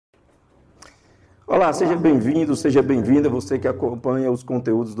Olá, seja bem-vindo, seja bem-vinda, você que acompanha os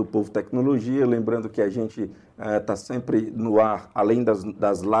conteúdos do Povo Tecnologia. Lembrando que a gente está sempre no ar, além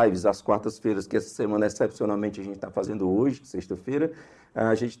das lives às quartas-feiras, que essa semana, excepcionalmente, a gente está fazendo hoje, sexta-feira.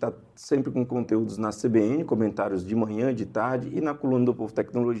 A gente está sempre com conteúdos na CBN, comentários de manhã, de tarde, e na coluna do Povo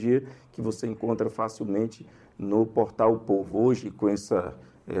Tecnologia, que você encontra facilmente no portal Povo. Hoje, com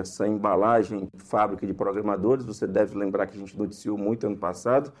essa embalagem Fábrica de Programadores, você deve lembrar que a gente noticiou muito ano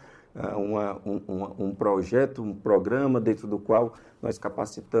passado, um projeto, um programa dentro do qual nós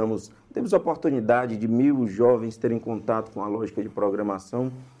capacitamos, temos a oportunidade de 1.000 jovens terem contato com a lógica de programação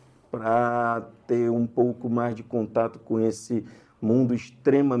para ter um pouco mais de contato com esse mundo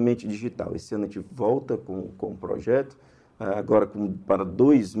extremamente digital. Esse ano a gente volta com o projeto, agora para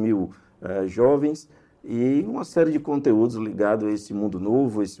 2.000 jovens, e uma série de conteúdos ligados a esse mundo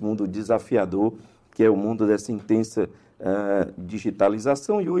novo, esse mundo desafiador, que é o mundo dessa intensa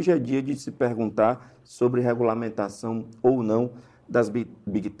digitalização. E hoje é dia de se perguntar sobre regulamentação ou não das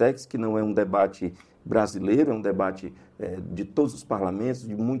Big Techs, que não é um debate brasileiro, é um debate de todos os parlamentos,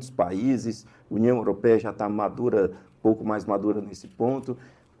 de muitos países. A União Europeia já está madura, pouco mais madura nesse ponto,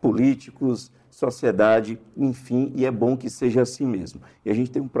 políticos, sociedade, enfim, e é bom que seja assim mesmo. E a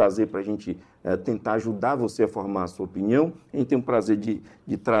gente tem um prazer para a gente tentar ajudar você a formar a sua opinião. A gente tem um prazer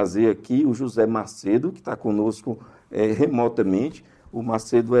de trazer aqui o José Macedo, que está conosco remotamente. O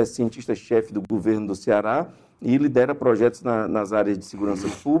Macedo é cientista-chefe do governo do Ceará e lidera projetos nas áreas de segurança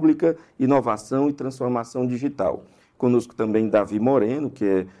pública, inovação e transformação digital. Conosco também Davi Moreno, que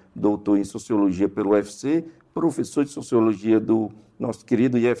é doutor em sociologia pelo UFC, professor de sociologia do nosso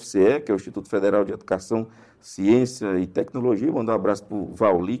querido IFCE, que é o Instituto Federal de Educação, Ciência e Tecnologia. Mandar um abraço para o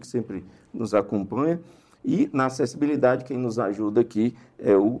Vauli, que sempre nos acompanha. E na acessibilidade, quem nos ajuda aqui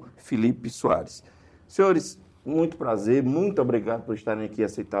é o Felipe Soares. Senhores, muito prazer, muito obrigado por estarem aqui,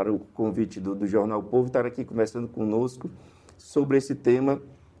 aceitaram o convite do Jornal Povo, estar aqui conversando conosco sobre esse tema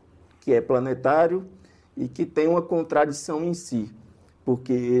que é planetário e que tem uma contradição em si,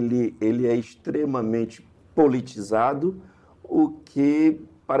 porque ele é extremamente politizado, o que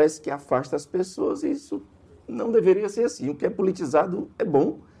parece que afasta as pessoas, e isso não deveria ser assim. O que é politizado é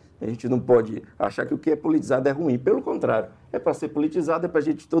bom, a gente não pode achar que o que é politizado é ruim, pelo contrário, é para ser politizado, é para a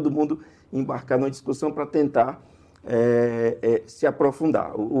gente, todo mundo, embarcar numa discussão para tentar se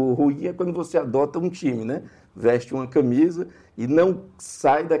aprofundar. O ruim é quando você adota um time, né? Veste uma camisa e não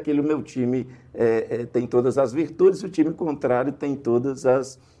sai daquele, o meu time tem todas as virtudes, o time contrário tem todos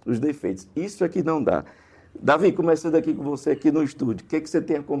os defeitos. Isso aqui não dá. Davi, começando aqui com você aqui no estúdio, o que você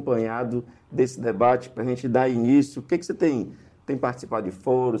tem acompanhado desse debate para a gente dar início? O que você tem participado de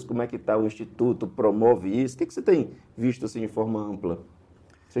fóruns? Como é que está o Instituto? Promove isso? O que você tem visto assim de forma ampla?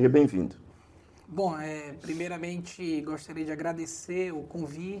 Seja bem-vindo. Bom, primeiramente gostaria de agradecer o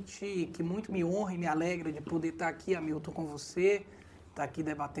convite, que muito me honra e me alegra de poder estar aqui, Hamilton, com você, estar aqui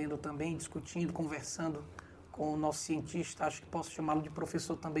debatendo também, discutindo, conversando com o nosso cientista, acho que posso chamá-lo de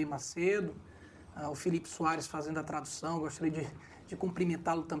professor também, Macedo, o Felipe Soares fazendo a tradução. Gostaria de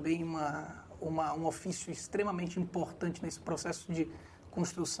cumprimentá-lo também, um ofício extremamente importante nesse processo de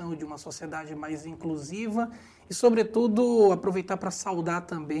construção de uma sociedade mais inclusiva e, sobretudo, aproveitar para saudar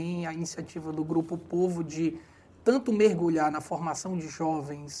também a iniciativa do Grupo Povo de tanto mergulhar na formação de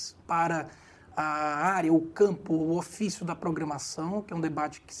jovens para a área, o campo, o ofício da programação, que é um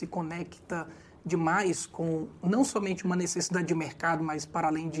debate que se conecta demais com não somente uma necessidade de mercado, mas, para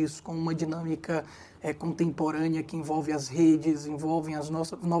além disso, com uma dinâmica contemporânea que envolve as redes, envolve as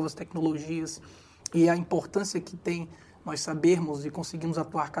novas tecnologias e a importância que tem nós sabermos e conseguimos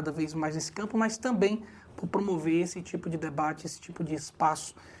atuar cada vez mais nesse campo, mas também por promover esse tipo de debate, esse tipo de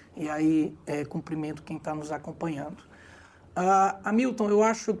espaço. E aí, cumprimento quem está nos acompanhando. Hamilton, eu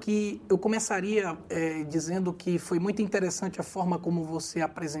acho que eu começaria dizendo que foi muito interessante a forma como você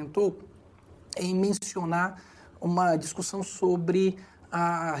apresentou em mencionar uma discussão sobre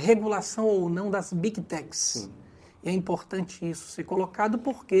a regulação ou não das Big Techs. Sim. E é importante isso ser colocado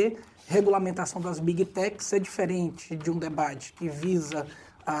porque regulamentação das Big Techs é diferente de um debate que visa,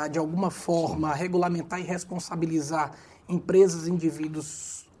 de alguma forma, regulamentar e responsabilizar empresas e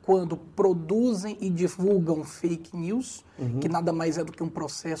indivíduos quando produzem e divulgam fake news, que nada mais é do que um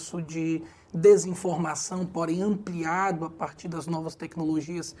processo de desinformação, porém ampliado a partir das novas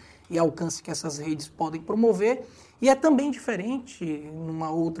tecnologias e alcance que essas redes podem promover. E é também diferente,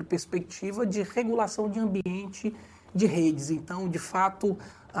 numa outra perspectiva, de regulação de ambiente de redes. Então, de fato,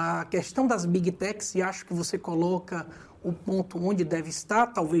 a questão das Big Techs, e acho que você coloca o ponto onde deve estar,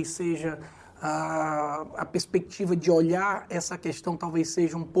 talvez seja a perspectiva de olhar essa questão, talvez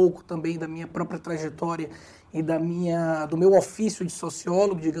seja um pouco também da minha própria trajetória, e do meu ofício de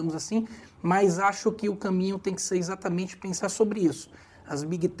sociólogo, digamos assim, mas acho que o caminho tem que ser exatamente pensar sobre isso. As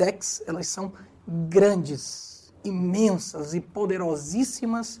Big Techs, elas são grandes, imensas e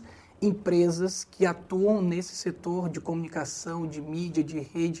poderosíssimas empresas que atuam nesse setor de comunicação, de mídia, de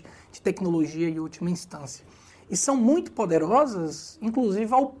rede, de tecnologia em última instância. E são muito poderosas,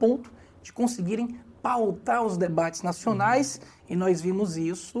 inclusive ao ponto de conseguirem pautar os debates nacionais, e nós vimos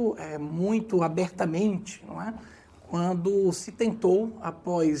isso muito abertamente, não é? Quando se tentou,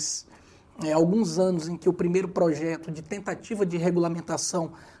 após alguns anos em que o primeiro projeto de tentativa de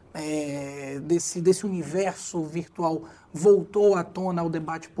regulamentação desse universo virtual voltou à tona ao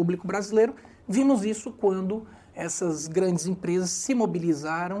debate público brasileiro, vimos isso quando essas grandes empresas se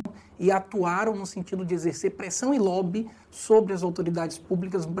mobilizaram e atuaram no sentido de exercer pressão e lobby sobre as autoridades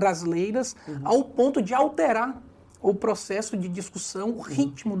públicas brasileiras, ao ponto de alterar o processo de discussão, o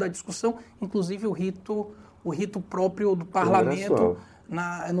ritmo da discussão, inclusive o rito próprio do parlamento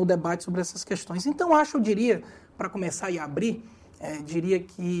no debate sobre essas questões. Então, eu diria, para começar e abrir, diria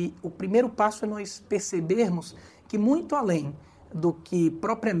que o primeiro passo é nós percebermos que, muito além do que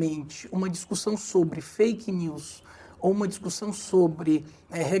propriamente uma discussão sobre fake news ou uma discussão sobre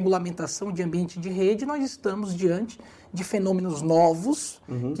regulamentação de ambiente de rede, nós estamos diante de fenômenos novos,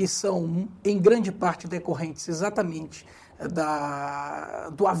 que são, em grande parte, decorrentes exatamente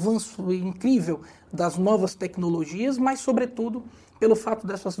do avanço incrível das novas tecnologias, mas, sobretudo, pelo fato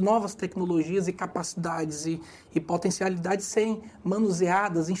dessas novas tecnologias e capacidades e potencialidades serem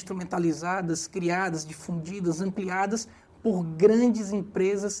manuseadas, instrumentalizadas, criadas, difundidas, ampliadas por grandes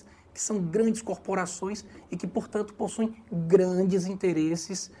empresas que são grandes corporações e que, portanto, possuem grandes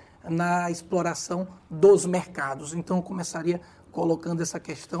interesses na exploração dos mercados. Então, eu começaria colocando essa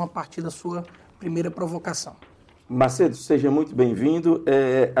questão a partir da sua primeira provocação. Macedo, seja muito bem-vindo.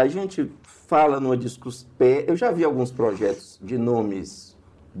 A gente fala numa discussão... Eu já vi alguns projetos de nomes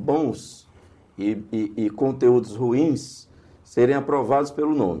bons e conteúdos ruins serem aprovados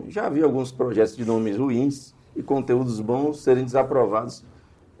pelo nome. Já vi alguns projetos de nomes ruins e conteúdos bons serem desaprovados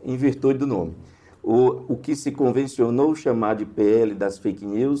em virtude do nome. O que se convencionou chamar de PL das fake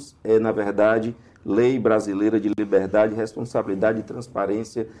news é, na verdade, Lei Brasileira de Liberdade, Responsabilidade e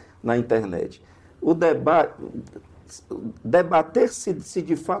Transparência na Internet. O debater se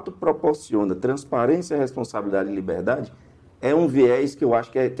de fato proporciona transparência, responsabilidade e liberdade é um viés que eu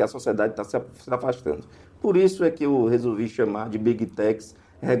acho que a sociedade está se afastando. Por isso é que eu resolvi chamar de Big Techs,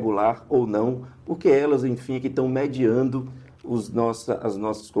 regular ou não, porque elas, enfim, que estão mediando as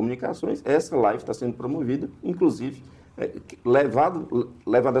nossas comunicações. Essa live está sendo promovida, inclusive,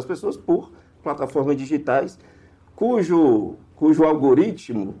 levada às pessoas por plataformas digitais, cujo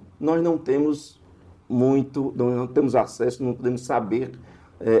algoritmo nós não temos não temos acesso, não podemos saber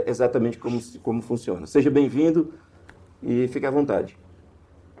exatamente como funciona. Seja bem-vindo e fique à vontade.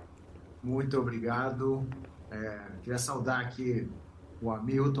 Muito obrigado. Queria saudar aqui o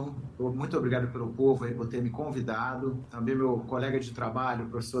Hamilton. Muito obrigado pelo povo aí por ter me convidado. Também meu colega de trabalho, o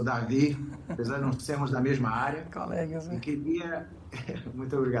professor Davi, apesar de não sermos da mesma área. Colegas, né?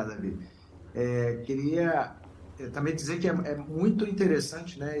 Muito obrigado, Davi. Queria também dizer que é muito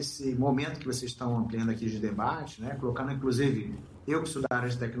interessante, né, esse momento que vocês estão ampliando aqui de debate, né, colocando, inclusive, eu que sou da área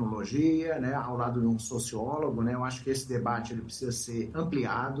de tecnologia, né, ao lado de um sociólogo, né, eu acho que esse debate ele precisa ser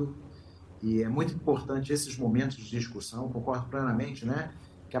ampliado e é muito importante esses momentos de discussão. Concordo plenamente, né,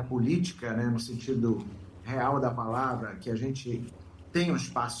 que a política, né, no sentido real da palavra, que a gente tem um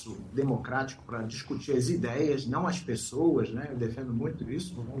espaço democrático para discutir as ideias, não as pessoas, né, eu defendo muito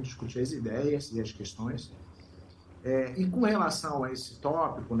isso, vamos discutir as ideias e as questões. E com relação a esse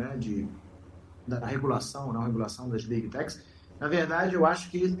tópico, né, da regulação, não regulação das Big Techs, na verdade, eu acho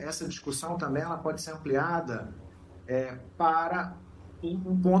que essa discussão também ela pode ser ampliada para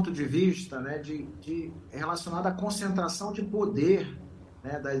um ponto de vista, né, relacionado à concentração de poder,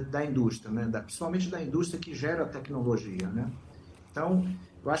 né, da indústria, né, principalmente da indústria que gera a tecnologia, né? Então,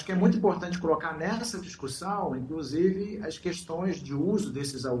 eu acho que é muito importante colocar nessa discussão, inclusive, as questões de uso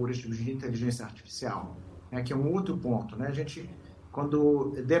desses algoritmos de inteligência artificial, que é um outro ponto, né? A gente,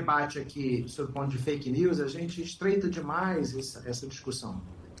 quando debate aqui sobre o ponto de fake news, a gente estreita demais essa discussão.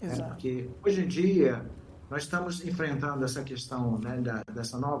 Né? Porque, hoje em dia, nós estamos enfrentando essa questão, né,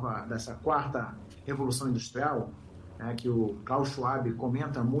 dessa quarta revolução industrial, né, que o Klaus Schwab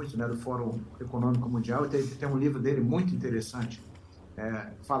comenta muito, né, do Fórum Econômico Mundial, e tem um livro dele muito interessante,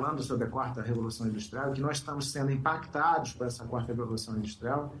 falando sobre a quarta revolução industrial, que nós estamos sendo impactados por essa quarta revolução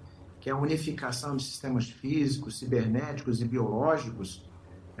industrial, que é a unificação de sistemas físicos, cibernéticos e biológicos.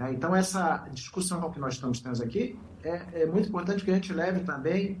 Então, essa discussão que nós estamos tendo aqui é muito importante que a gente leve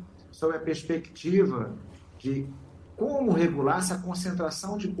também sobre a perspectiva de como regular essa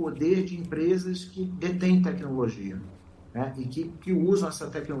concentração de poder de empresas que detêm tecnologia, né? E que usam essa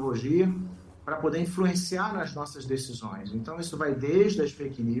tecnologia para poder influenciar nas nossas decisões. Então, isso vai desde as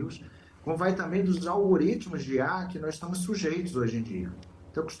fake news, como vai também dos algoritmos de IA que nós estamos sujeitos hoje em dia.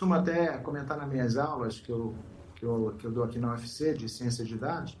 Então, eu costumo até comentar nas minhas aulas que eu dou aqui na UFC, de Ciência de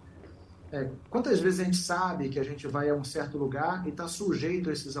Dados, quantas vezes a gente sabe que a gente vai a um certo lugar e está sujeito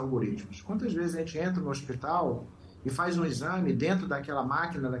a esses algoritmos? Quantas vezes a gente entra no hospital e faz um exame dentro daquela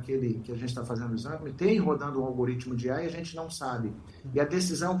máquina, daquele que a gente está fazendo o exame, tem rodando um algoritmo de IA e a gente não sabe. E a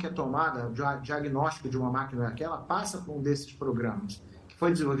decisão que é tomada, o diagnóstico de uma máquina daquela, passa por um desses programas, que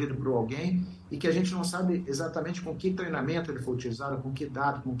foi desenvolvido por alguém e que a gente não sabe exatamente com que treinamento ele foi utilizado, com que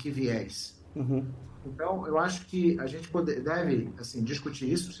dado, com que viés. Uhum. Então, eu acho que a gente deve assim,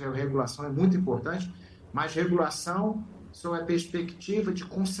 discutir isso, se a regulação é muito importante, mas regulação sob a perspectiva de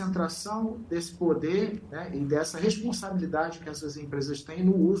concentração desse poder, né, e dessa responsabilidade que essas empresas têm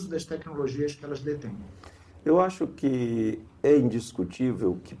no uso das tecnologias que elas detêm. Eu acho que é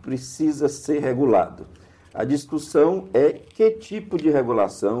indiscutível que precisa ser regulado. A discussão é que tipo de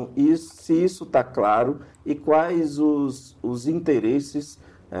regulação e se isso está claro e quais os interesses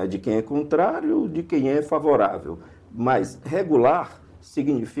de quem é contrário, de quem é favorável. Mas regular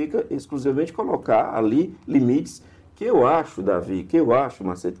significa exclusivamente colocar ali limites que eu acho, Davi,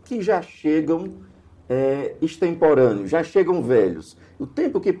 Macedo, que já chegam extemporâneos, já chegam velhos. O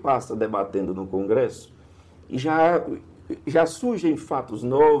tempo que passa debatendo no Congresso, já surgem fatos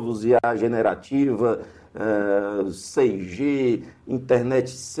novos, e a generativa, 6G,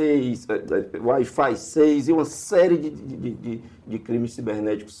 internet 6, Wi-Fi 6 e uma série de crimes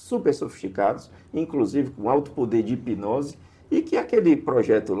cibernéticos super sofisticados, inclusive com alto poder de hipnose, e que aquele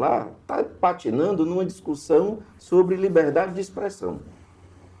projeto lá está patinando numa discussão sobre liberdade de expressão.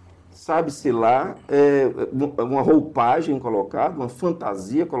 Sabe-se lá uma roupagem colocada, uma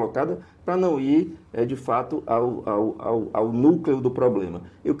fantasia colocada para não ir, de fato, ao núcleo do problema.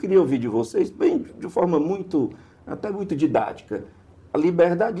 Eu queria ouvir de vocês, de forma até muito didática, a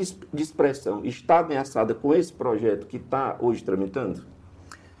liberdade de expressão está ameaçada com esse projeto que está hoje tramitando?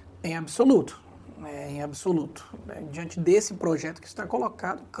 Em absoluto. Em absoluto. Diante desse projeto que está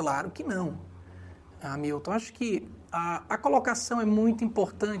colocado, claro que não. Hamilton, acho que a colocação é muito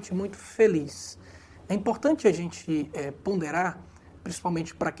importante, muito feliz. É importante a gente ponderar,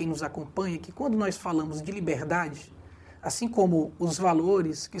 principalmente para quem nos acompanha, que quando nós falamos de liberdade, assim como os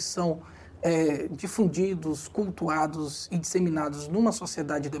valores que são difundidos, cultuados e disseminados numa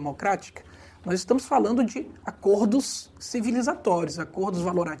sociedade democrática, nós estamos falando de acordos civilizatórios, acordos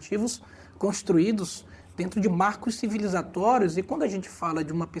valorativos construídos dentro de marcos civilizatórios, e quando a gente fala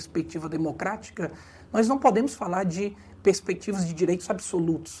de uma perspectiva democrática, nós não podemos falar de perspectivas de direitos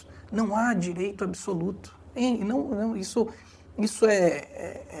absolutos. Não há direito absoluto. Isso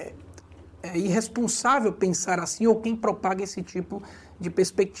é irresponsável pensar assim, ou quem propaga esse tipo de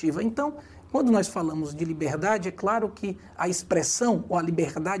perspectiva. Então, quando nós falamos de liberdade, é claro que a expressão, ou a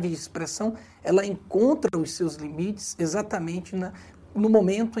liberdade de expressão, ela encontra os seus limites exatamente no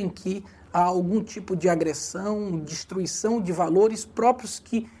momento em que há algum tipo de agressão, destruição de valores próprios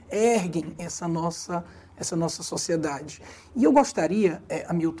que erguem essa nossa sociedade. E eu gostaria,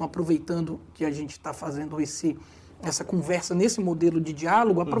 Hamilton, aproveitando que a gente está fazendo essa conversa nesse modelo de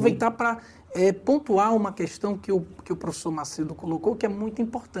diálogo, aproveitar para pontuar uma questão que o professor Macedo colocou, que é muito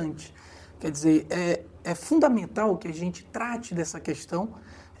importante. Quer dizer, é fundamental que a gente trate dessa questão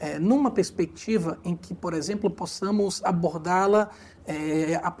numa perspectiva em que, por exemplo, possamos abordá-la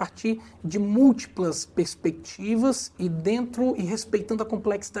a partir de múltiplas perspectivas e respeitando a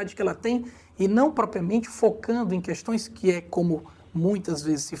complexidade que ela tem, e não propriamente focando em questões que como muitas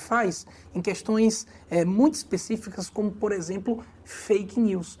vezes se faz, em questões muito específicas, como, por exemplo, fake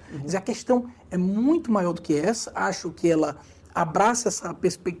news. Quer dizer, a questão é muito maior do que essa. Acho que ela abraça essa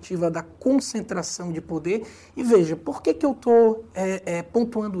perspectiva da concentração de poder. E veja, por que eu estou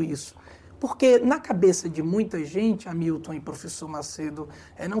pontuando isso? Porque na cabeça de muita gente, Hamilton e professor Macedo,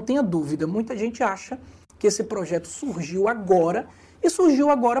 não tenha dúvida, muita gente acha que esse projeto surgiu agora, e surgiu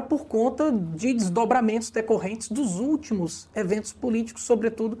agora por conta de desdobramentos decorrentes dos últimos eventos políticos,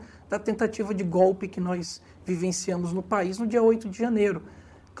 sobretudo da tentativa de golpe que nós vivenciamos no país no dia 8 de janeiro.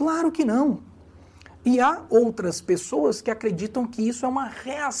 Claro que não. E há outras pessoas que acreditam que isso é uma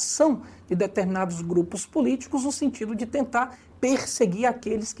reação de determinados grupos políticos no sentido de tentar perseguir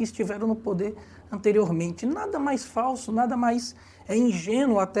aqueles que estiveram no poder anteriormente. Nada mais falso, nada mais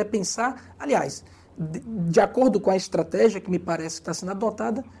ingênuo até pensar. Aliás, de acordo com a estratégia que me parece que está sendo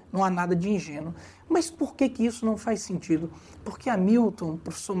adotada, não há nada de ingênuo. Mas por que isso não faz sentido? Porque Hamilton,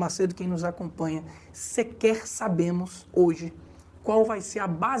 professor Macedo, quem nos acompanha, sequer sabemos hoje qual vai ser a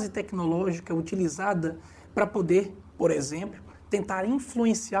base tecnológica utilizada para poder, por exemplo, tentar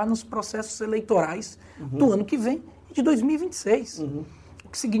influenciar nos processos eleitorais do ano que vem e de 2026. O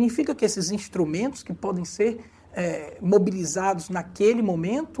que significa que esses instrumentos que podem ser mobilizados naquele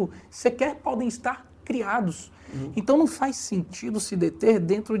momento sequer podem estar criados. Então não faz sentido se deter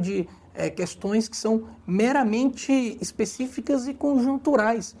dentro de questões que são meramente específicas e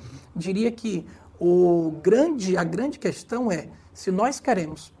conjunturais. Diria que a grande questão é, se nós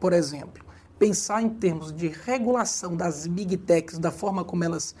queremos, por exemplo, pensar em termos de regulação das big techs, da forma como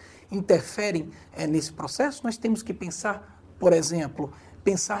elas interferem nesse processo, nós temos que pensar, por exemplo,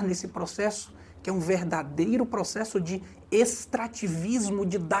 nesse processo que é um verdadeiro processo de extrativismo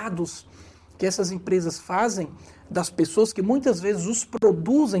de dados que essas empresas fazem das pessoas que muitas vezes os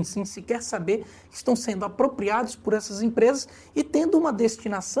produzem sem sequer saber que estão sendo apropriados por essas empresas e tendo uma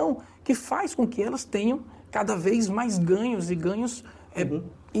destinação que faz com que elas tenham cada vez mais ganhos e ganhos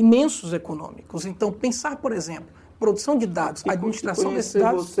imensos econômicos. Então, pensar, por exemplo, produção de dados, administração desses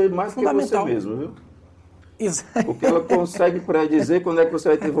dados, você mais fundamental. Que você mesmo, viu? Porque ela consegue predizer quando é que você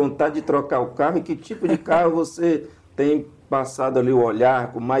vai ter vontade de trocar o carro e que tipo de carro você tem passado ali o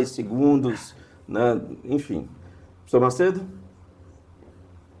olhar com mais segundos, né? Enfim. Professor Macedo?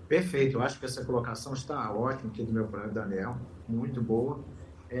 Perfeito, eu acho que essa colocação está ótima aqui do meu colega Daniel, muito boa.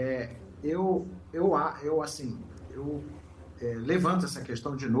 Eu levanto essa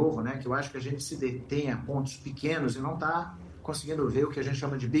questão de novo, né, que eu acho que a gente se detém a pontos pequenos e não está conseguindo ver o que a gente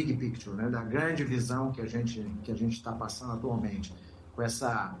chama de big picture, né, da grande visão que a gente está passando atualmente, com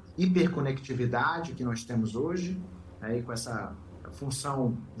essa hiperconectividade que nós temos hoje, né, e com essa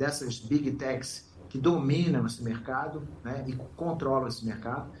função dessas big techs que dominam esse mercado, né, e controlam esse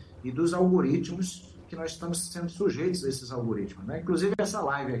mercado, e dos algoritmos que nós estamos sendo sujeitos a esses algoritmos, né? Inclusive essa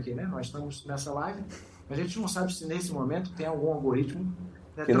live aqui, né? Nós estamos nessa live, a gente não sabe se nesse momento tem algum algoritmo,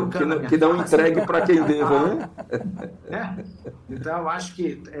 né, que não entregue para quem deva, né? Então, eu acho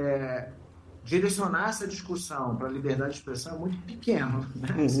que direcionar essa discussão para a liberdade de expressão é muito pequeno,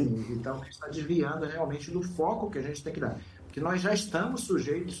 né? Assim, então, a gente está desviando realmente do foco que a gente tem que dar. Porque nós já estamos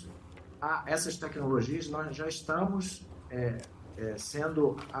sujeitos a essas tecnologias, nós já estamos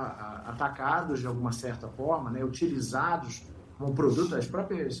sendo atacados de alguma certa forma, né? Utilizados como produto. As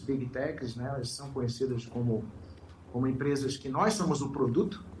próprias big techs, né? Elas são conhecidas como empresas que nós somos o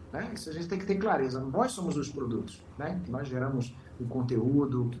produto, né? Isso a gente tem que ter clareza, nós somos os produtos, né? Que nós geramos o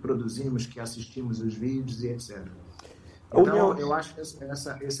conteúdo, que produzimos, que assistimos os vídeos e etc. Então, eu acho que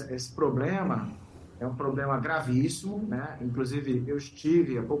esse problema é um problema gravíssimo, né? Inclusive, eu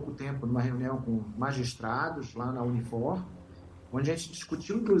estive há pouco tempo numa reunião com magistrados lá na Unifor, onde a gente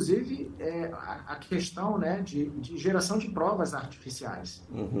discutiu, inclusive, a questão, né, de geração de provas artificiais.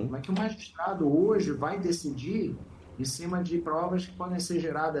 Como é que o magistrado hoje vai decidir em cima de provas que podem ser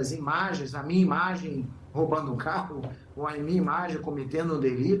geradas imagens, a minha imagem roubando um carro, ou a minha imagem cometendo um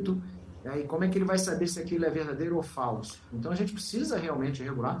delito, e como é que ele vai saber se aquilo é verdadeiro ou falso? Então, a gente precisa realmente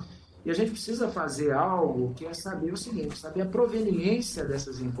regular. E a gente precisa fazer algo que é saber o seguinte, saber a proveniência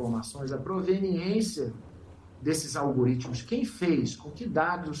dessas informações, a proveniência desses algoritmos, quem fez, com que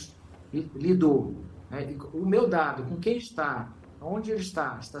dados lidou, né? O meu dado, com quem está, onde ele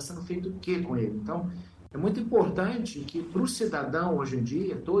está sendo feito o que com ele? Então, é muito importante que para o cidadão hoje em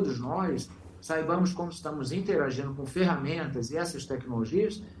dia, todos nós, saibamos como estamos interagindo com ferramentas e essas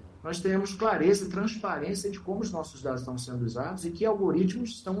tecnologias, nós tenhamos clareza e transparência de como os nossos dados estão sendo usados e que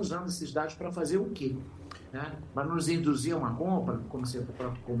algoritmos estão usando esses dados para fazer o quê? Né? Para nos induzir a uma compra, como você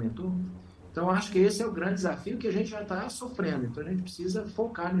próprio comentou. Então, acho que esse é o grande desafio que a gente já está sofrendo. Então, a gente precisa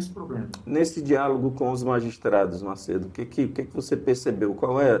focar nesse problema. Nesse diálogo com os magistrados, Macedo, o que você percebeu?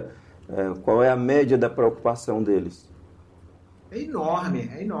 Qual é a média da preocupação deles? É enorme,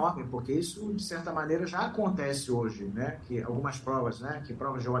 porque isso, de certa maneira, já acontece hoje, né? Que algumas provas, né? Que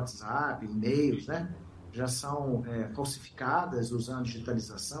provas de WhatsApp, e-mails, né? Já são falsificadas usando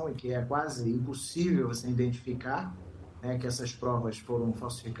digitalização e que é quase impossível você identificar, né, que essas provas foram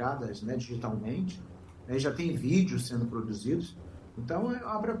falsificadas, né, digitalmente. Já tem vídeos sendo produzidos. Então, é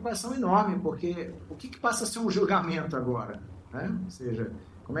uma preocupação enorme, porque o que passa a ser um julgamento agora? Né? Ou seja,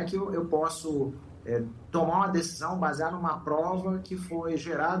 como é que eu posso tomar uma decisão baseada numa prova que foi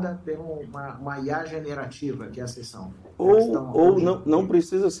gerada por uma IA generativa, que é a sessão. Ou não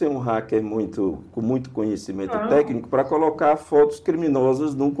precisa ser um hacker com muito conhecimento técnico para colocar fotos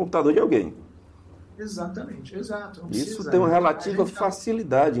criminosas num computador de alguém. Exatamente, exato. Isso tem uma relativa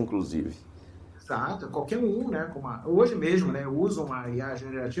facilidade, inclusive. Exato, qualquer um, né? Hoje mesmo, né, eu uso uma IA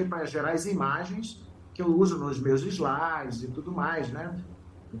generativa para gerar as imagens que eu uso nos meus slides e tudo mais, né?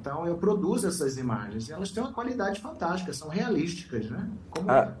 Então, eu produzo essas imagens e elas têm uma qualidade fantástica, são realísticas, né? Como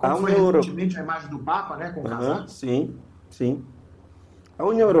foi recentemente a imagem do Papa, né, com o casaco. Sim, sim. A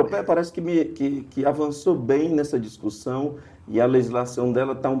União Europeia parece que avançou bem nessa discussão e a legislação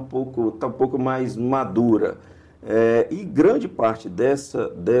dela está um pouco mais madura. E grande parte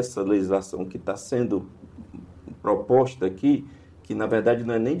dessa legislação que está sendo proposta aqui, que na verdade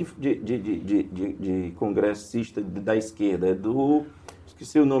não é nem de congressista da esquerda, é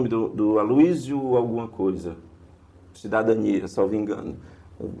esqueci o nome do Aloysio alguma coisa, Cidadania, salvo engano.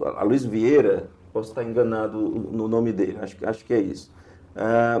 Aloysio Vieira, posso estar enganado no nome dele, acho que é isso.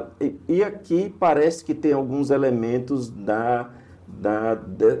 E aqui parece que tem alguns elementos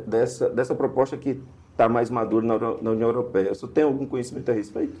dessa proposta que está mais madura na União Europeia. Você tem algum conhecimento a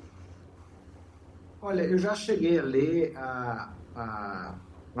respeito? Olha, eu já cheguei a ler a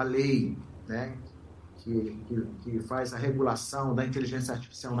lei, né, que faz a regulação da inteligência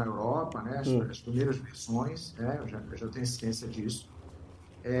artificial na Europa, né, as primeiras versões, né, eu já tenho ciência disso.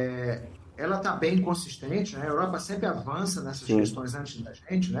 Ela está bem consistente, né? A Europa sempre avança nessas questões antes da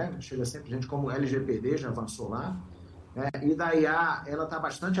gente, né? Chega sempre gente como o LGPD já avançou lá, né? E da IA, ela está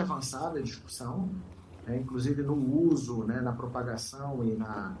bastante avançada a discussão, né? Inclusive no uso, né, na propagação e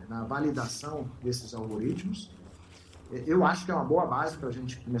na validação desses algoritmos. Eu acho que é uma boa base para a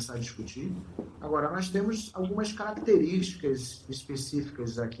gente começar a discutir. Agora, nós temos algumas características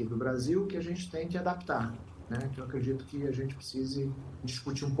específicas aqui do Brasil que a gente tem que adaptar, né? Que eu acredito que a gente precise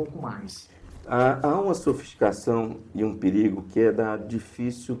discutir um pouco mais. Há uma sofisticação e um perigo que é da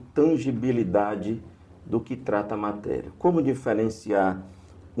difícil tangibilidade do que trata a matéria. Como diferenciar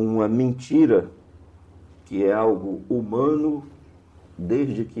uma mentira, que é algo humano,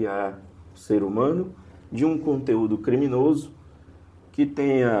 desde que há ser humano, de um conteúdo criminoso, que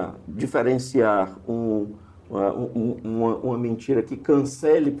tenha diferenciar uma mentira que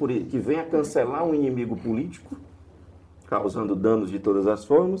que venha cancelar um inimigo político, causando danos de todas as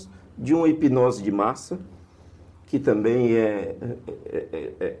formas, de uma hipnose de massa, que também é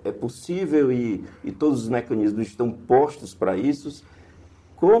possível e todos os mecanismos estão postos para isso.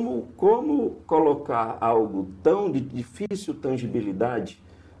 Como colocar algo tão de difícil tangibilidade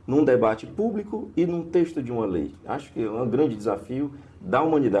num debate público e num texto de uma lei? Acho que é um grande desafio da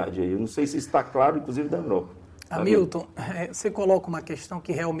humanidade. Eu não sei se está claro, inclusive da Europa. Hamilton, você coloca uma questão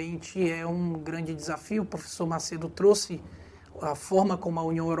que realmente é um grande desafio. O professor Macedo trouxe a forma como a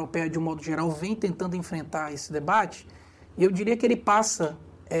União Europeia, de um modo geral, vem tentando enfrentar esse debate. E eu diria que ele passa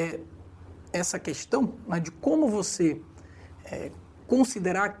essa questão, né, de como você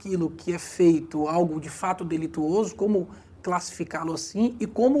considerar aquilo que é feito algo de fato delituoso, como classificá-lo assim e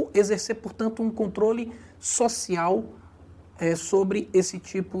como exercer, portanto, um controle social sobre esse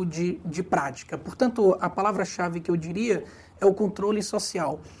tipo de prática. Portanto, a palavra-chave que eu diria é o controle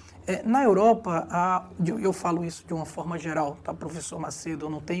social. Na Europa, eu falo isso de uma forma geral, tá, professor Macedo? Eu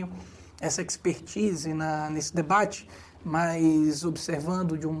não tenho essa expertise nesse debate, mas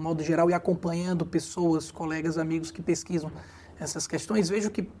observando de um modo geral e acompanhando pessoas, colegas, amigos que pesquisam essas questões, vejo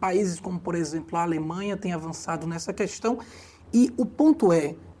que países como, por exemplo, a Alemanha têm avançado nessa questão e o ponto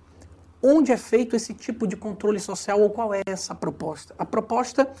é, onde é feito esse tipo de controle social ou qual é essa proposta? A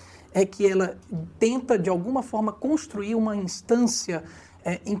proposta é que ela tenta, de alguma forma, construir uma instância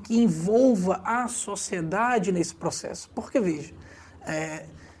em que envolva a sociedade nesse processo. Porque, veja,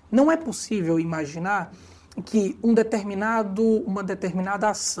 não é possível imaginar que uma determinada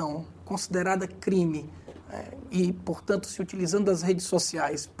ação considerada crime e, portanto, se utilizando das redes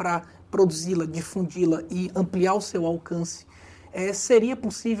sociais para produzi-la, difundi-la e ampliar o seu alcance, seria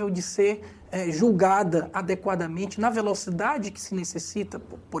possível de ser julgada adequadamente na velocidade que se necessita,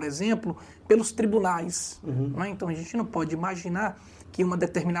 por exemplo, pelos tribunais. Não é? Então, a gente não pode imaginar que uma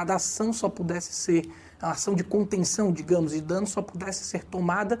determinada ação só pudesse ser, a ação de contenção, digamos, de dano só pudesse ser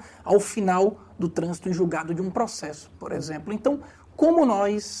tomada ao final do trânsito em julgado de um processo, por exemplo. Então, como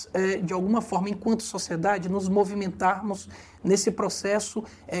nós, de alguma forma, enquanto sociedade, nos movimentarmos nesse processo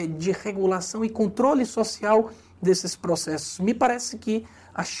de regulação e controle social desses processos? Me parece que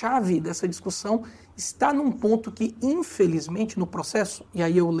a chave dessa discussão está num ponto que, infelizmente, no processo, e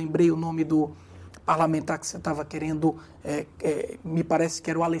aí eu lembrei o nome do parlamentar que você estava querendo, me parece que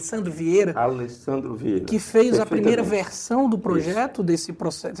era o Alessandro Vieira. Que fez a primeira versão do projeto, desse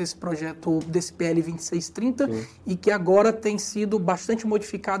projeto, desse PL 2630, sim, e que agora tem sido bastante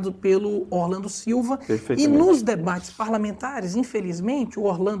modificado pelo Orlando Silva. E nos debates parlamentares, infelizmente, o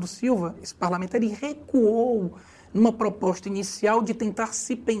Orlando Silva, esse parlamentar, ele recuou numa proposta inicial de tentar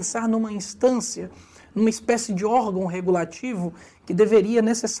se pensar numa instância, numa espécie de órgão regulativo que deveria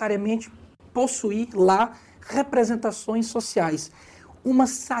necessariamente possuir lá representações sociais. Uma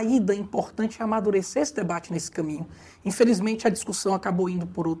saída importante é amadurecer esse debate nesse caminho. Infelizmente, a discussão acabou indo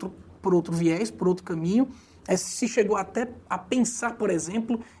por outro viés, por outro caminho. Se chegou até a pensar, por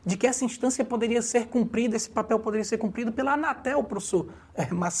exemplo, de que essa instância poderia ser cumprida, esse papel poderia ser cumprido pela Anatel, professor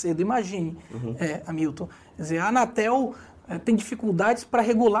Macedo. Imagine, Hamilton. Quer dizer, a Anatel tem dificuldades para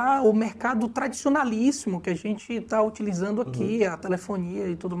regular o mercado tradicionalíssimo que a gente está utilizando aqui, a telefonia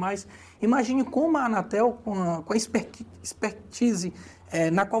e tudo mais. Imagine como a Anatel, com a expertise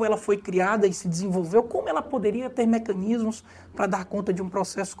na qual ela foi criada e se desenvolveu, como ela poderia ter mecanismos para dar conta de um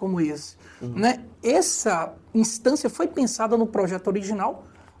processo como esse. Né? Essa instância foi pensada no projeto original,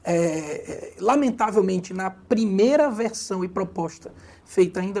 lamentavelmente, na primeira versão e proposta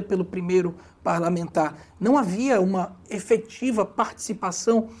feita ainda pelo primeiro parlamentar, não havia uma efetiva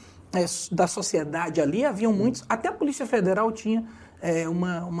participação da sociedade ali, haviam muitos, até a Polícia Federal tinha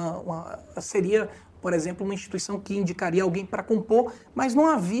seria, por exemplo, uma instituição que indicaria alguém para compor, mas não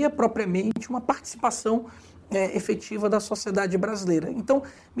havia propriamente uma participação efetiva da sociedade brasileira. Então,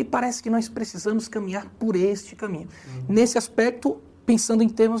 me parece que nós precisamos caminhar por este caminho. Nesse aspecto, pensando em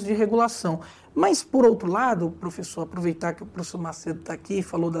termos de regulação. Mas, por outro lado, professor, aproveitar que o professor Macedo está aqui,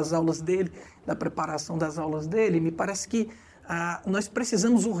 falou das aulas dele, da preparação das aulas dele, me parece que nós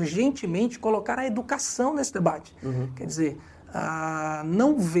precisamos urgentemente colocar a educação nesse debate. Quer dizer,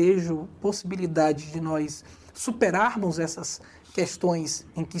 não vejo possibilidade de nós superarmos essas questões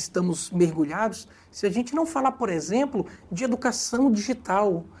em que estamos mergulhados se a gente não falar, por exemplo, de educação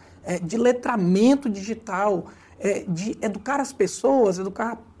digital, de letramento digital, de educar as pessoas,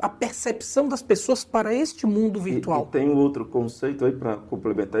 educar a percepção das pessoas para este mundo virtual. E tem um outro conceito aí para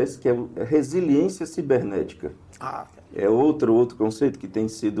complementar esse, que é a resiliência cibernética. É outro conceito que tem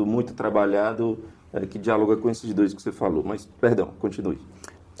sido muito trabalhado, que dialoga com esses dois que você falou. Mas, perdão, continue.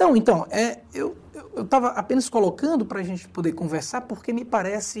 Então, eu estava apenas colocando para a gente poder conversar, porque me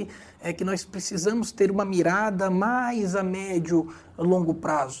parece que nós precisamos ter uma mirada mais a médio, longo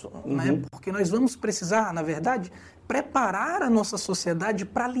prazo, né? Porque nós vamos precisar, na verdade, preparar a nossa sociedade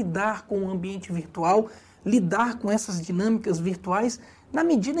para lidar com o ambiente virtual, lidar com essas dinâmicas virtuais, na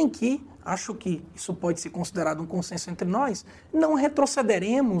medida em que, acho que isso pode ser considerado um consenso entre nós, não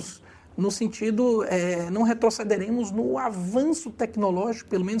retrocederemos no sentido, não retrocederemos no avanço tecnológico,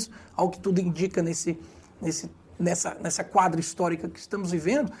 pelo menos ao que tudo indica nessa quadra histórica que estamos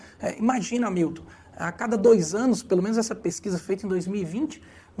vivendo. Imagina, Hamilton, a cada 2 anos, pelo menos essa pesquisa feita em 2020,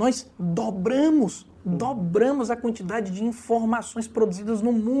 nós dobramos a quantidade de informações produzidas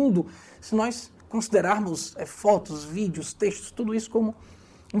no mundo, se nós considerarmos fotos, vídeos, textos, tudo isso como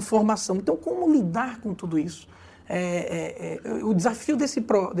informação. Então, como lidar com tudo isso? O desafio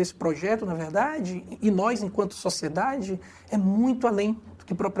desse projeto, na verdade, e nós, enquanto sociedade, é muito além do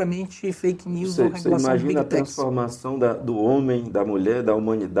que propriamente fake news ou regulação de Você imagina a big techs. transformação do homem, da mulher, da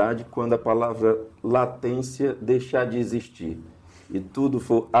humanidade, quando a palavra latência deixar de existir e tudo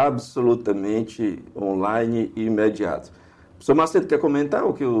for absolutamente online e imediato. Professor Macedo, quer comentar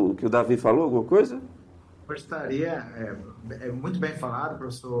o que o Davi falou, alguma coisa? Gostaria, muito bem falado,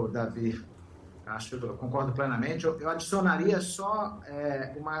 professor Davi. Eu concordo plenamente. Eu adicionaria só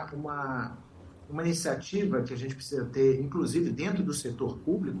uma iniciativa que a gente precisa ter, inclusive dentro do setor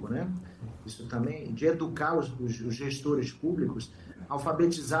público, né? Isso também, de educar os gestores públicos,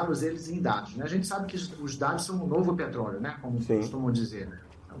 alfabetizá-los eles em dados, né? A gente sabe que os dados são o novo petróleo, né? Como costumam dizer.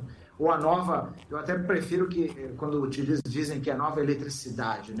 Então, ou a nova, eu até prefiro que, quando dizem que é a nova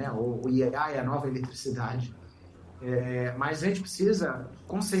eletricidade, né? Ou o IA é a nova eletricidade. Mas a gente precisa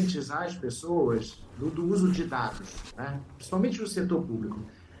conscientizar as pessoas do uso de dados, né? Principalmente no setor público.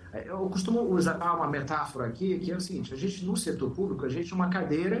 Eu costumo usar uma metáfora aqui, que é o seguinte: a gente, no setor público, a gente, uma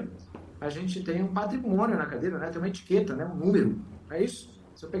cadeira, a gente tem um patrimônio na cadeira, né? Tem uma etiqueta, né? Um número, é isso?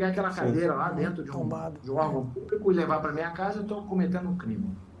 Se eu pegar aquela cadeira lá dentro de um órgão público e levar para minha casa, eu estou cometendo um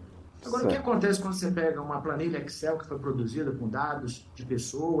crime. Agora, o que acontece quando você pega uma planilha Excel que foi produzida com dados de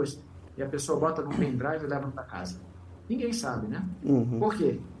pessoas e a pessoa bota num pendrive e leva para casa? Ninguém sabe, né? Por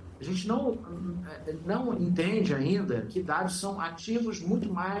quê? A gente não entende ainda que dados são ativos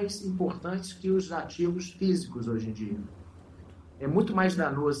muito mais importantes que os ativos físicos hoje em dia. É muito mais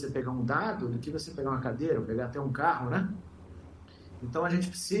danoso você pegar um dado do que você pegar uma cadeira ou pegar até um carro, né? Então, a gente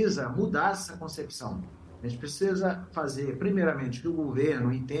precisa mudar essa concepção. A gente precisa fazer, primeiramente, que o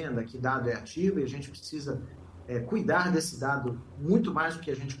governo entenda que dado é ativo e a gente precisa cuidar desse dado muito mais do que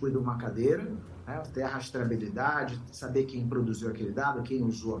a gente cuida de uma cadeira, né? Ter a rastreabilidade, saber quem produziu aquele dado, quem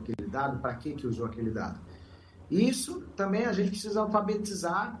usou aquele dado, para que usou aquele dado. Isso também a gente precisa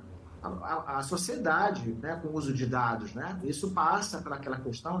alfabetizar a sociedade, né, com o uso de dados, né? Isso passa pelaquela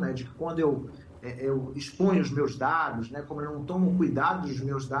questão, né, de que quando eu exponho os meus dados, né, como eu não tomo cuidado dos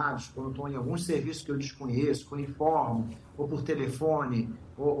meus dados, quando eu estou em algum serviço que eu desconheço, que eu informo, ou por telefone,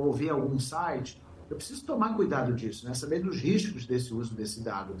 ou via algum site, eu preciso tomar cuidado disso, né, saber dos riscos desse uso desse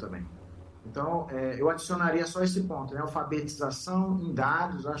dado também. Então, eu adicionaria só esse ponto, né, alfabetização em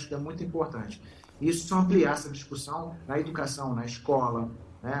dados, acho que é muito importante. Isso ampliar essa discussão na educação, na escola,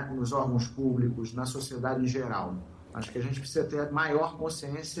 né, nos órgãos públicos, na sociedade em geral. Acho que a gente precisa ter maior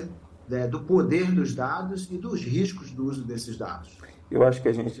consciência do poder dos dados e dos riscos do uso desses dados. Eu acho que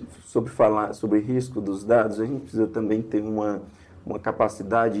a gente, sobre falar sobre risco dos dados, a gente precisa também ter uma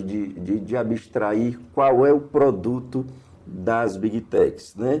capacidade de abstrair qual é o produto das Big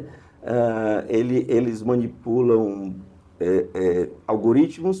Techs, né? Eles manipulam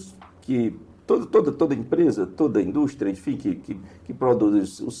algoritmos que toda empresa, toda indústria, enfim, que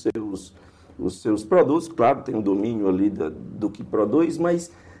produz os seus produtos, claro, tem um domínio ali do que produz,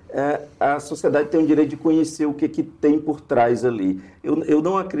 mas a sociedade tem o direito de conhecer o que tem por trás ali. Eu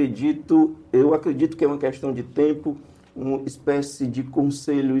não acredito, eu acredito que é uma questão de tempo, uma espécie de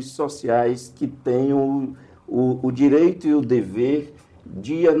conselhos sociais que tenham o direito e o dever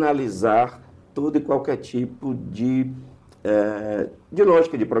de analisar todo e qualquer tipo de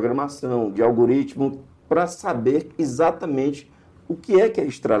lógica de programação, de algoritmo, para saber exatamente o que é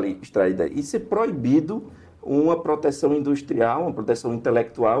extraído. E ser proibido uma proteção industrial, uma proteção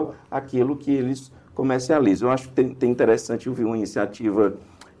intelectual, aquilo que eles comercializam. Eu acho que tem interessante, eu vi uma iniciativa,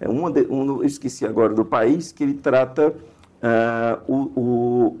 eu esqueci agora do país, que ele trata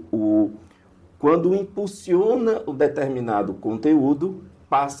quando impulsiona um determinado conteúdo,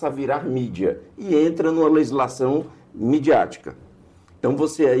 passa a virar mídia e entra numa legislação midiática. Então,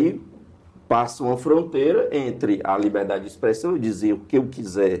 você aí passa uma fronteira entre a liberdade de expressão, eu dizer o que eu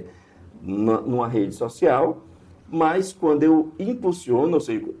quiser numa rede social, mas quando eu impulsiono, ou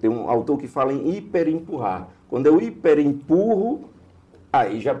seja, tem um autor que fala em hiperempurrar. Quando eu hiperempurro,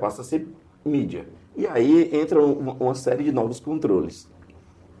 aí já passa a ser mídia. E aí entra uma série de novos controles.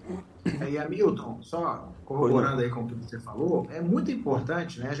 E Hamilton, só corroborando aí com o que você falou, é muito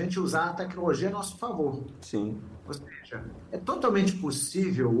importante, né, a gente usar a tecnologia a nosso favor. Sim. Ou seja, é totalmente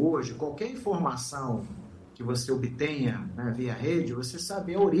possível hoje, qualquer informação que você obtenha, né, via rede, você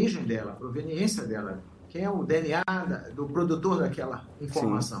saber a origem dela, a proveniência dela, quem é o DNA do produtor daquela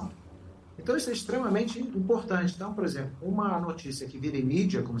informação. Sim. Então, isso é extremamente importante. Então, por exemplo, uma notícia que vira em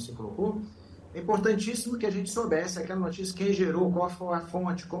mídia, como você colocou, é importantíssimo que a gente soubesse aquela notícia, quem gerou, qual foi a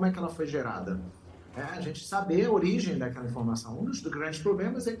fonte, como é que ela foi gerada. A gente saber a origem daquela informação. Um dos grandes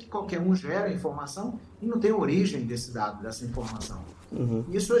problemas é que qualquer um gera informação e não tem origem desse dado, dessa informação. Uhum.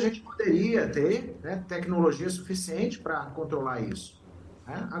 Isso a gente poderia ter, né, tecnologia suficiente para controlar isso.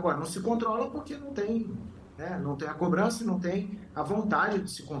 Agora, não se controla porque não tem a cobrança e não tem a vontade de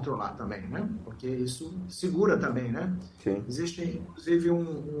se controlar também, né? Porque isso segura também, né? Sim. Existe, inclusive,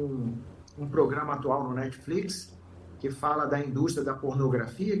 um programa atual no Netflix que fala da indústria da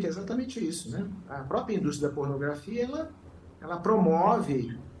pornografia, que é exatamente isso, né? A própria indústria da pornografia, ela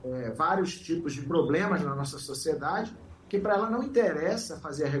promove vários tipos de problemas na nossa sociedade, que para ela não interessa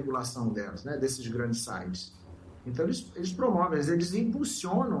fazer a regulação delas, né? Desses grandes sites. Então, eles promovem, eles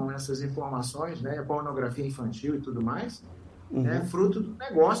impulsionam essas informações, né? A pornografia infantil e tudo mais, né? Fruto do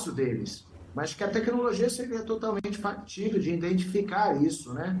negócio deles. Mas que a tecnologia seria totalmente factível de identificar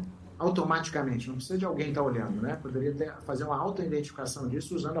isso, né? Automaticamente, não precisa de alguém estar olhando, né? Poderia fazer uma auto-identificação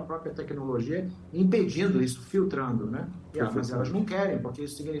disso usando a própria tecnologia, impedindo isso, filtrando, né? Mas elas não querem, porque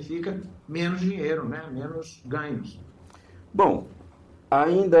isso significa menos dinheiro, né? Menos ganhos. Bom,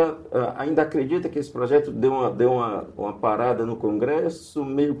 ainda acredita que esse projeto deu uma parada no Congresso,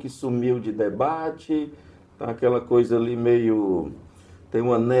 meio que sumiu de debate, tá aquela coisa ali meio... tem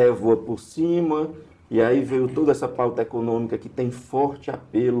uma névoa por cima, e aí veio toda essa pauta econômica que tem forte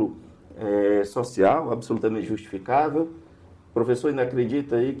apelo social, absolutamente justificável. O professor ainda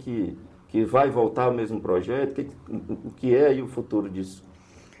acredita aí que vai voltar ao mesmo projeto? O que é aí o futuro disso?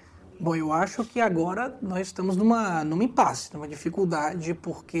 Bom, eu acho que agora nós estamos numa impasse, numa dificuldade,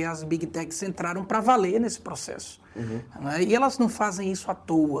 porque as Big Techs entraram para valer nesse processo. Né? E elas não fazem isso à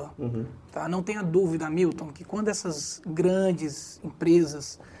toa. Tá? Não tenha dúvida, Milton, que quando essas grandes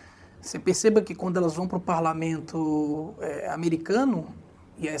empresas... Você perceba que quando elas vão para o parlamento americano,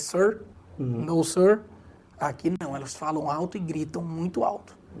 yes, sir, no, sir, aqui não, elas falam alto e gritam muito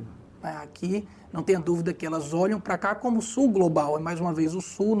alto. Aqui, não tenha dúvida que elas olham para cá como sul global. É, mais uma vez, o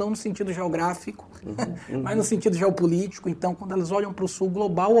sul não no sentido geográfico, mas no sentido geopolítico. Então, quando elas olham para o sul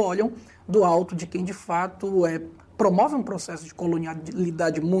global, olham do alto de quem, de fato, promove um processo de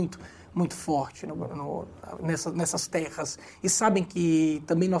colonialidade muito forte nessas terras. E sabem que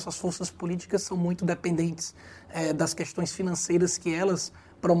também nossas forças políticas são muito dependentes das questões financeiras que elas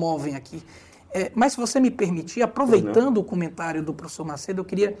promovem aqui. Mas, se você me permitir, aproveitando o comentário do professor Macedo, eu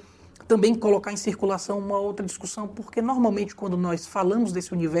queria também colocar em circulação uma outra discussão, porque normalmente quando nós falamos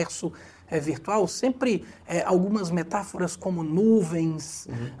desse universo virtual, sempre algumas metáforas como nuvens,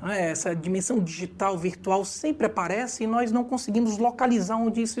 essa dimensão digital virtual sempre aparece e nós não conseguimos localizar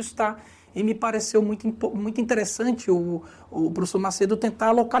onde isso está. E me pareceu muito interessante o professor Macedo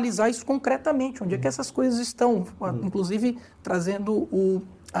tentar localizar isso concretamente, onde é que essas coisas estão, inclusive trazendo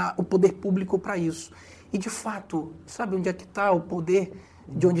o poder público para isso. E, de fato, sabe onde é que está o poder,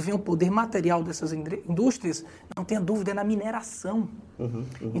 de onde vem o poder material dessas indústrias? Não tenha dúvida, é na mineração.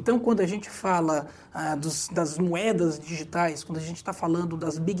 Então, quando a gente fala das moedas digitais, quando a gente está falando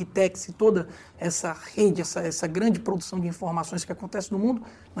das big techs e toda essa rede, essa grande produção de informações que acontece no mundo,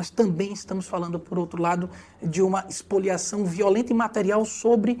 nós também estamos falando, por outro lado, de uma expoliação violenta e material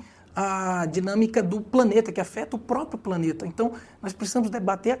sobre a dinâmica do planeta, que afeta o próprio planeta. Então, nós precisamos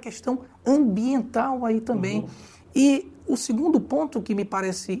debater a questão ambiental aí também. E o segundo ponto que me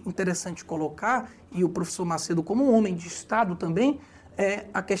parece interessante colocar, e o professor Macedo como um homem de Estado também, é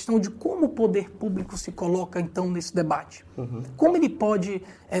a questão de como o poder público se coloca, então, nesse debate. Como ele pode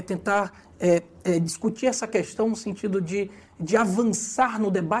tentar discutir essa questão no sentido de avançar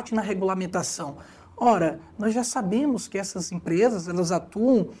no debate e na regulamentação. Ora, nós já sabemos que essas empresas, elas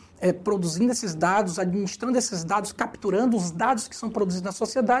atuam produzindo esses dados, administrando esses dados, capturando os dados que são produzidos na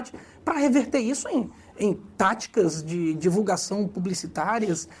sociedade para reverter isso em táticas de divulgação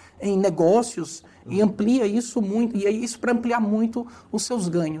publicitárias, em negócios, e amplia isso muito, e é isso para ampliar muito os seus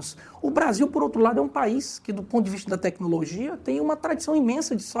ganhos. O Brasil, por outro lado, é um país que, do ponto de vista da tecnologia, tem uma tradição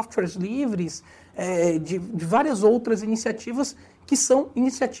imensa de softwares livres, de várias outras iniciativas que são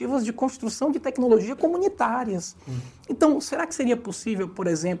iniciativas de construção de tecnologia comunitárias. Então, será que seria possível, por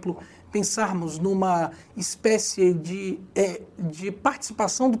exemplo, pensarmos numa espécie de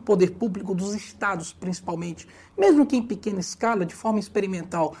participação do poder público, dos estados principalmente, mesmo que em pequena escala, de forma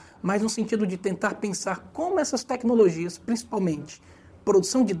experimental, mas no sentido de tentar pensar como essas tecnologias, principalmente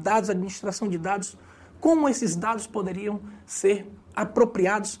produção de dados, administração de dados, como esses dados poderiam ser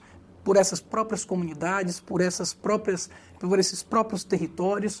apropriados por essas próprias comunidades, por esses próprios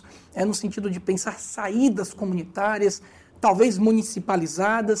territórios, no sentido de pensar saídas comunitárias, talvez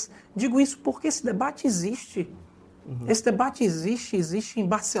municipalizadas. Digo isso porque esse debate existe. Esse debate existe em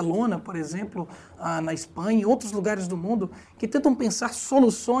Barcelona, por exemplo, na Espanha, em outros lugares do mundo, que tentam pensar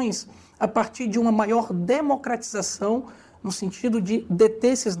soluções a partir de uma maior democratização, no sentido de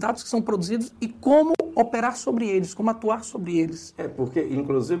deter esses dados que são produzidos e como operar sobre eles, como atuar sobre eles. Porque,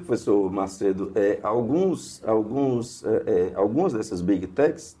 inclusive, professor Macedo, algumas dessas big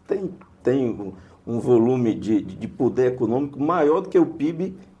techs têm um volume de poder econômico maior do que o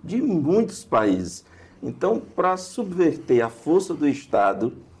PIB de muitos países. Então, para subverter a força do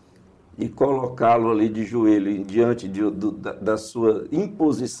Estado e colocá-lo ali de joelho diante da sua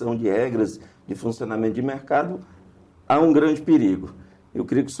imposição de regras de funcionamento de mercado, há um grande perigo. Eu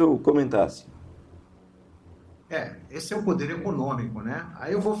queria que o senhor comentasse. Esse é o poder econômico, né?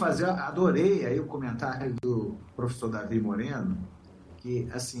 Aí eu vou adorei aí o comentário do professor Davi Moreno, que,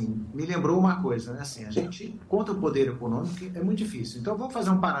 assim, me lembrou uma coisa, né? Assim, a gente, contra o poder econômico, é muito difícil. Então, vamos fazer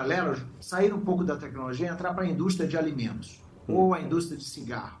um paralelo, sair um pouco da tecnologia e entrar para a indústria de alimentos, ou a indústria de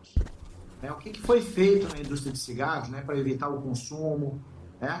cigarros. O que foi feito na indústria de cigarros, né, para evitar o consumo,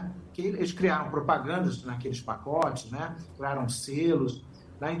 que eles criaram propagandas naqueles pacotes, né, criaram selos.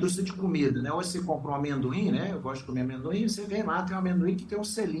 Na indústria de comida, né? Hoje você compra um amendoim, né? Eu gosto de comer amendoim, você vê lá, tem um amendoim que tem um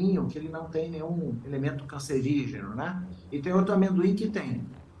selinho, que ele não tem nenhum elemento cancerígeno, né? E tem outro amendoim que tem.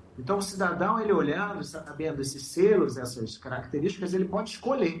 Então, o cidadão, ele olhando, sabendo esses selos, essas características, ele pode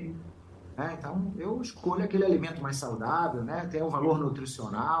escolher. Né? Então, eu escolho aquele alimento mais saudável, né? Tem um valor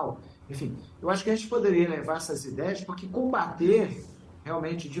nutricional, enfim. Eu acho que a gente poderia levar essas ideias, porque combater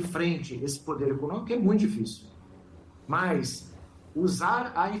realmente de frente esse poder econômico é muito difícil. Mas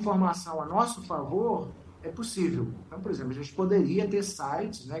usar a informação a nosso favor é possível. Então, por exemplo, a gente poderia ter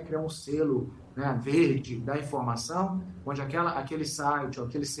sites, né, criar um selo, né, verde da informação, onde aquele site ou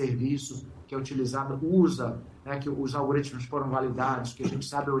aquele serviço que é utilizado usa, né, que os algoritmos foram validados, que a gente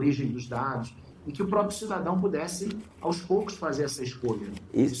sabe a origem dos dados, e que o próprio cidadão pudesse, aos poucos, fazer essa escolha.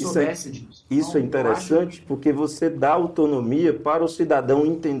 Isso é interessante, porque você dá autonomia para o cidadão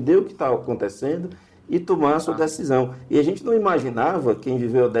entender o que está acontecendo e tomar a sua decisão. E a gente não imaginava, quem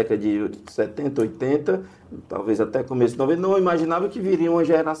viveu a década de 70, 80, talvez até começo de 90, não imaginava que viria uma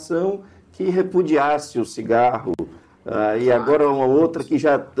geração que repudiasse o cigarro, e agora uma outra que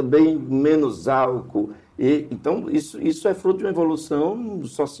já também menos álcool. Então, isso é fruto de uma evolução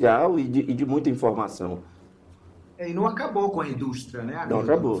social e de muita informação. E não acabou com a indústria, né? Não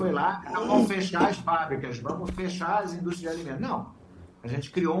acabou. Foi lá, vamos fechar as fábricas, vamos fechar as indústrias de alimentos. Não. A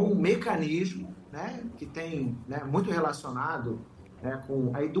gente criou um mecanismo, né, que tem, né, muito relacionado, né, com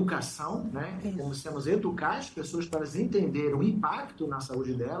a educação, né? Como temos educar as pessoas para elas entenderem o impacto na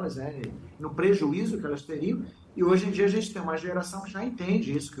saúde delas, né, no prejuízo que elas teriam. E hoje em dia a gente tem uma geração que já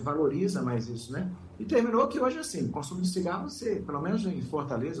entende isso, que valoriza mais isso, né? E terminou que hoje, assim, o consumo de cigarro, você, pelo menos em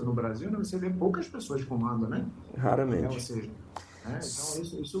Fortaleza, no Brasil, né, você vê poucas pessoas fumando, né? Raramente. Ou seja, né?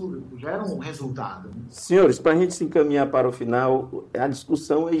 Então isso gera um resultado. Né? Senhores, para a gente se encaminhar para o final, a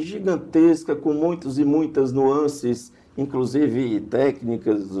discussão é gigantesca, com muitas e muitas nuances, inclusive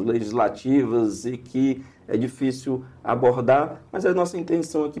técnicas, legislativas, e que é difícil abordar, mas a nossa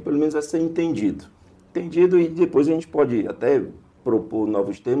intenção aqui, pelo menos, é ser entendido, e depois a gente pode até propor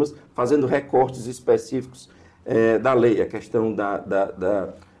novos temas, fazendo recortes específicos da lei, a questão da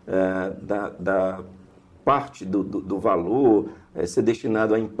parte do valor ser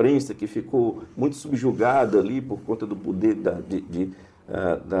destinado à imprensa, que ficou muito subjugada ali por conta do poder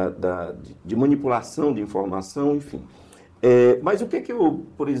de manipulação de informação, enfim. Mas o que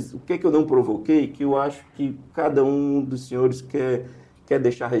eu não provoquei, que eu acho que cada um dos senhores quer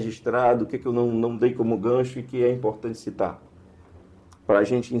deixar registrado, o que eu não dei como gancho e que é importante citar, para a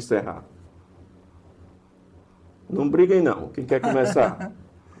gente encerrar. Não briguem, não. Quem quer começar?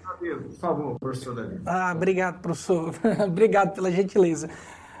 Por favor, professor Davi. Obrigado, professor. Obrigado pela gentileza.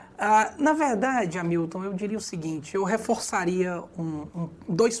 Na verdade, Hamilton, eu diria o seguinte, eu reforçaria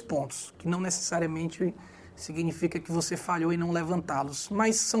dois pontos, que não necessariamente significa que você falhou em não levantá-los,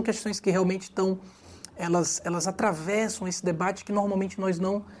 mas são questões que realmente estão, elas atravessam esse debate que normalmente nós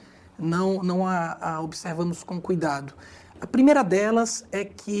não observamos com cuidado. A primeira delas é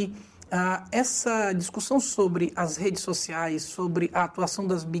que essa discussão sobre as redes sociais, sobre a atuação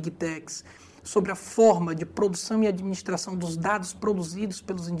das Big Techs, sobre a forma de produção e administração dos dados produzidos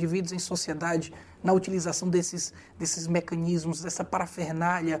pelos indivíduos em sociedade na utilização desses mecanismos, dessa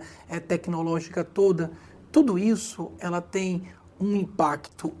parafernália tecnológica toda, tudo isso ela tem um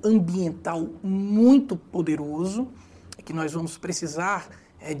impacto ambiental muito poderoso, que nós vamos precisar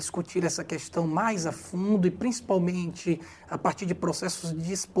discutir essa questão mais a fundo e principalmente a partir de processos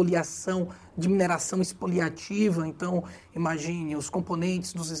de expoliação, de mineração expoliativa. Então, imagine os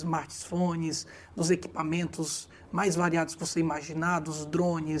componentes dos smartphones, dos equipamentos mais variados que você imaginar, dos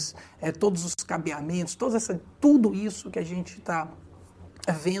drones, todos os cabeamentos, tudo isso que a gente está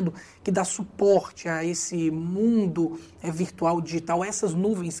vendo que dá suporte a esse mundo virtual, digital, essas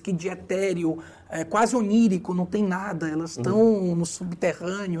nuvens que de etéreo, quase onírico, não tem nada, elas estão no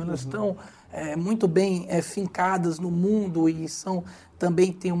subterrâneo, elas estão muito bem fincadas no mundo e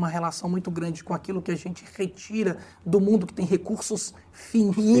também tem uma relação muito grande com aquilo que a gente retira do mundo, que tem recursos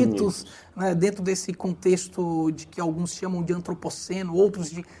finitos, né, dentro desse contexto de que alguns chamam de antropoceno,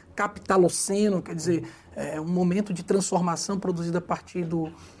 outros de capitaloceno, quer dizer, um momento de transformação produzida a partir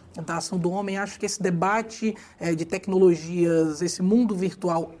da ação do homem. Acho que esse debate de tecnologias, esse mundo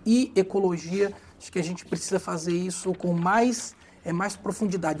virtual e ecologia, acho que a gente precisa fazer isso com mais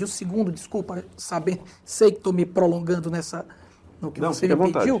profundidade. E o segundo, desculpa, sei que estou me prolongando no que você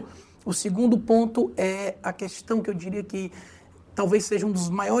me pediu. O segundo ponto é a questão que eu diria que talvez seja um dos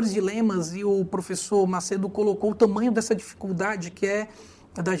maiores dilemas, e o professor Macedo colocou o tamanho dessa dificuldade, que é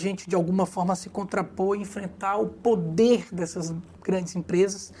da gente, de alguma forma, se contrapor e enfrentar o poder dessas grandes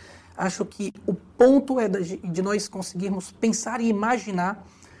empresas. Acho que o ponto é de nós conseguirmos pensar e imaginar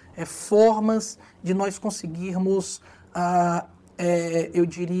formas de nós conseguirmos, eu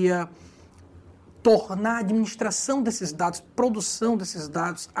diria, tornar a administração desses dados, produção desses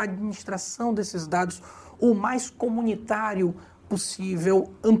dados, administração desses dados o mais comunitário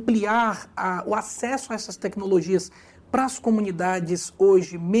possível, ampliar o acesso a essas tecnologias para as comunidades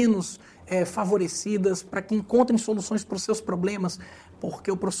hoje menos favorecidas, para que encontrem soluções para os seus problemas, porque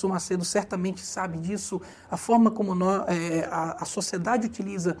o professor Macedo certamente sabe disso, a forma como a sociedade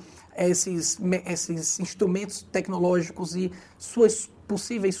utiliza esses instrumentos tecnológicos e suas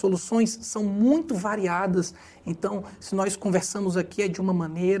possíveis soluções são muito variadas. Então, se nós conversamos aqui é de uma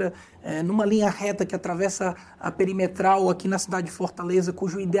maneira, numa linha reta que atravessa a perimetral aqui na cidade de Fortaleza,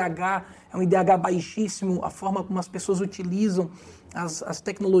 cujo IDH é um IDH baixíssimo, a forma como as pessoas utilizam as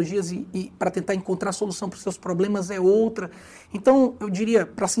tecnologias e para tentar encontrar solução para os seus problemas é outra. Então, eu diria,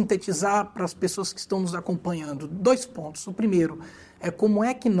 para sintetizar para as pessoas que estão nos acompanhando, 2 pontos. O primeiro é como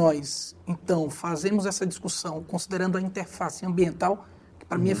é que nós, então, fazemos essa discussão considerando a interface ambiental, que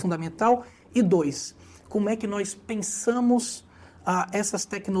para mim é fundamental, e 2, como é que nós pensamos essas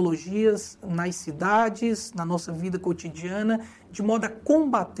tecnologias nas cidades, na nossa vida cotidiana, de modo a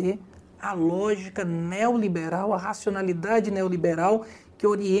combater a lógica neoliberal, a racionalidade neoliberal que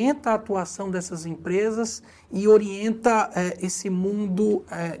orienta a atuação dessas empresas e orienta esse mundo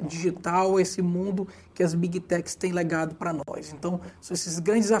digital, esse mundo que as Big Techs têm legado para nós. Então, são esses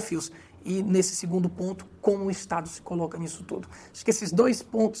grandes desafios. E, nesse segundo ponto, como o Estado se coloca nisso tudo. Acho que esses 2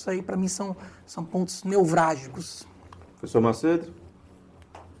 pontos aí, para mim, são pontos nevrálgicos. Professor Macedo?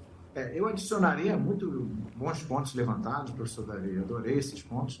 Eu adicionaria muito bons pontos levantados, professor Davi, adorei esses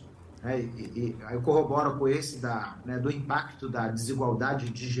pontos. Eu corroboro com esse do impacto da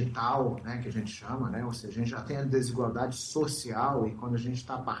desigualdade digital, que a gente chama, ou seja, a gente já tem a desigualdade social e quando a gente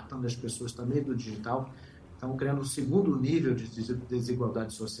está apartando as pessoas também do digital, estamos criando um segundo nível de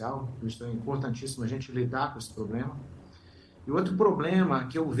desigualdade social. Então é importantíssimo a gente lidar com esse problema. E outro problema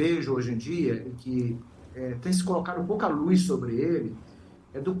que eu vejo hoje em dia e que tem se colocado pouca luz sobre ele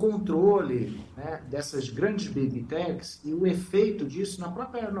é do controle dessas grandes Big Techs e o efeito disso na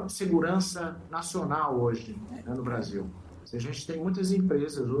própria segurança nacional hoje no Brasil. A gente tem muitas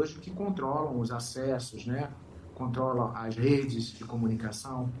empresas hoje que controlam os acessos, controlam as redes de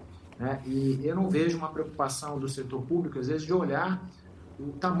comunicação, e eu não vejo uma preocupação do setor público, às vezes, de olhar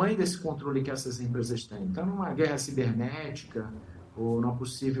o tamanho desse controle que essas empresas têm. Então, numa guerra cibernética ou numa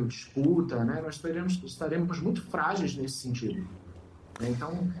possível disputa, nós estaremos muito frágeis nesse sentido.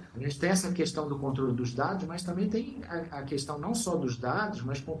 Então, a gente tem essa questão do controle dos dados, mas também tem a questão não só dos dados,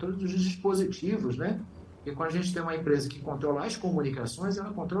 mas controle dos dispositivos, Porque quando a gente tem uma empresa que controla as comunicações,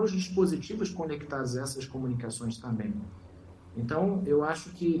 ela controla os dispositivos conectados a essas comunicações também. Então, eu acho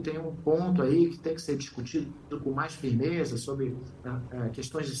que tem um ponto aí que tem que ser discutido com mais firmeza sobre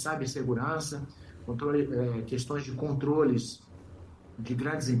questões de cibersegurança, questões de controles de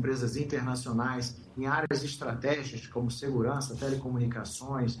grandes empresas internacionais em áreas estratégicas como segurança,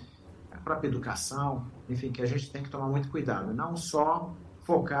 telecomunicações, a própria educação, enfim, que a gente tem que tomar muito cuidado, não só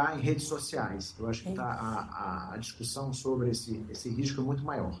focar em redes sociais. Eu acho que a discussão sobre esse risco é muito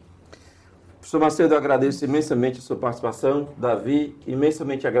maior. Professor Macedo, eu agradeço imensamente a sua participação. Davi,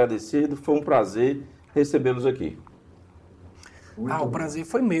 imensamente agradecido. Foi um prazer recebê-los aqui. O prazer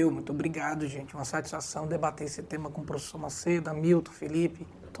foi meu. Muito obrigado, gente. Uma satisfação debater esse tema com o professor Macedo, Hamilton, Felipe,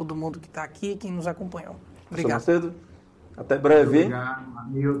 todo mundo que está aqui e quem nos acompanhou. Obrigado. Professor Macedo, até breve. Muito obrigado,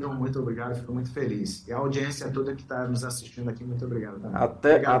 Hamilton. Muito obrigado. Fico muito feliz. E a audiência toda que está nos assistindo aqui, muito obrigado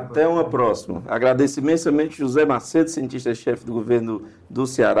também. Até uma próxima. Agradeço imensamente José Macedo, cientista-chefe do governo do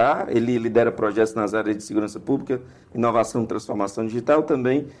Ceará. Ele lidera projetos nas áreas de segurança pública, inovação e transformação digital.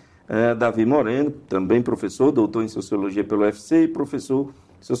 Também Davi Moreno, também professor, doutor em Sociologia pelo UFC e professor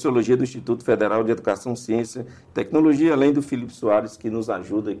de Sociologia do Instituto Federal de Educação, Ciência e Tecnologia, além do Felipe Soares, que nos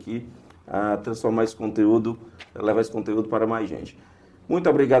ajuda aqui a transformar esse conteúdo, levar esse conteúdo para mais gente. Muito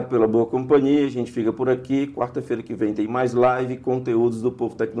obrigado pela boa companhia, a gente fica por aqui. Quarta-feira que vem tem mais live, conteúdos do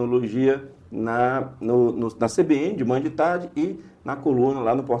Povo Tecnologia na CBN, de manhã de tarde, e na coluna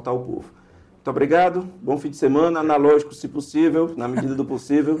lá no Portal Povo. Muito obrigado, bom fim de semana, analógico se possível, na medida do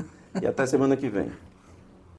possível, e até semana que vem.